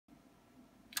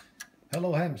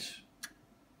Hello hams,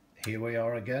 here we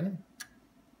are again,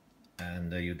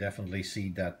 and you definitely see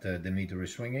that the meter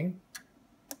is swinging,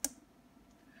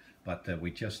 but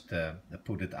we just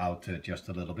put it out just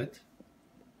a little bit,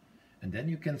 and then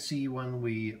you can see when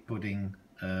we putting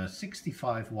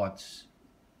 65 watts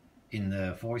in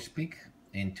the voice peak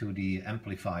into the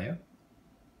amplifier,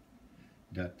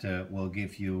 that will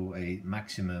give you a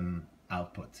maximum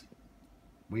output.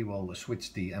 We will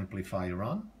switch the amplifier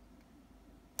on.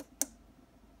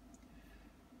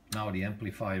 Now the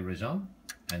amplifier is on,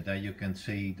 and there you can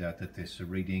see that it is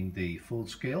reading the full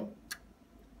scale,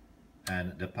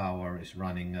 and the power is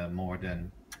running more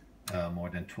than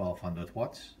 1200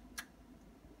 watts.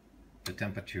 The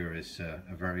temperature is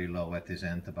very low at this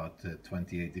end, about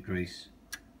 28 degrees.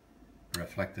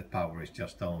 Reflected power is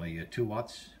just only 2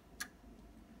 watts.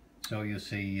 So you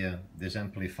see this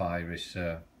amplifier is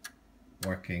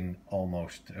working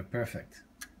almost perfect.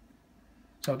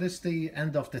 So this is the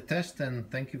end of the test,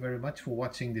 and thank you very much for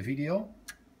watching the video.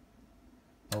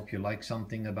 Hope you like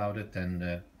something about it,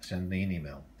 and send me an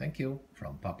email. Thank you.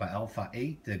 From Papa Alpha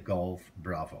 8 Golf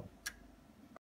Bravo.